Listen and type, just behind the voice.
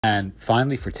And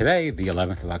finally, for today, the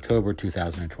 11th of October,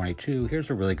 2022, here's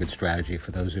a really good strategy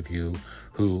for those of you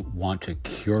who want to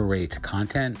curate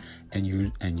content and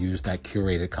use that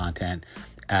curated content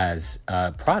as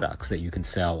products that you can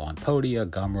sell on Podia,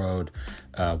 Gumroad,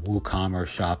 WooCommerce,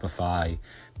 Shopify,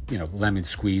 Lemon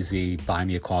Squeezy, Buy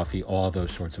Me a Coffee, all those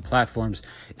sorts of platforms.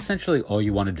 Essentially, all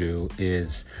you want to do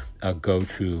is go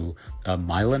to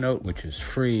Milanote, which is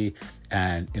free,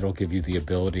 and it'll give you the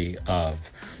ability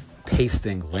of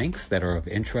pasting links that are of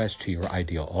interest to your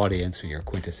ideal audience or your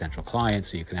quintessential client,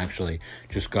 so you can actually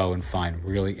just go and find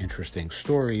really interesting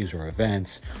stories or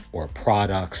events or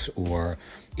products or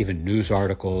even news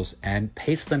articles and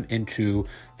paste them into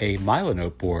a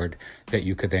Milanote board that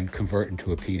you could then convert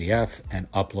into a PDF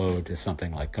and upload to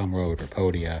something like Gumroad or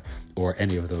Podia or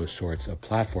any of those sorts of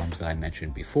platforms that I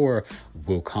mentioned before,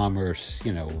 WooCommerce,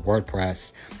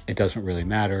 WordPress. It doesn't really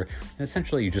matter. And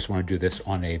essentially, you just want to do this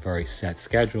on a very set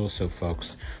schedule so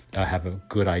folks have a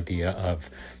good idea of,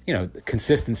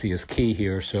 consistency is key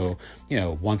here. So,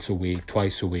 once a week,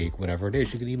 twice a week, whatever it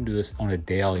is, you can even do this on a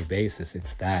daily basis.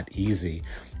 It's that easy.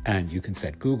 And you can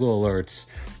set Google alerts.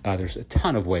 There's a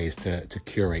ton of ways to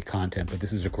curate content, but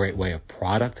this is a great way of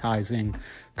productizing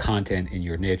content in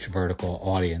your niche, vertical,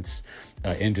 audience,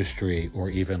 industry, or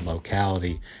even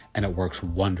locality. And it works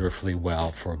wonderfully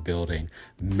well for building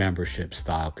membership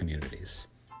style communities.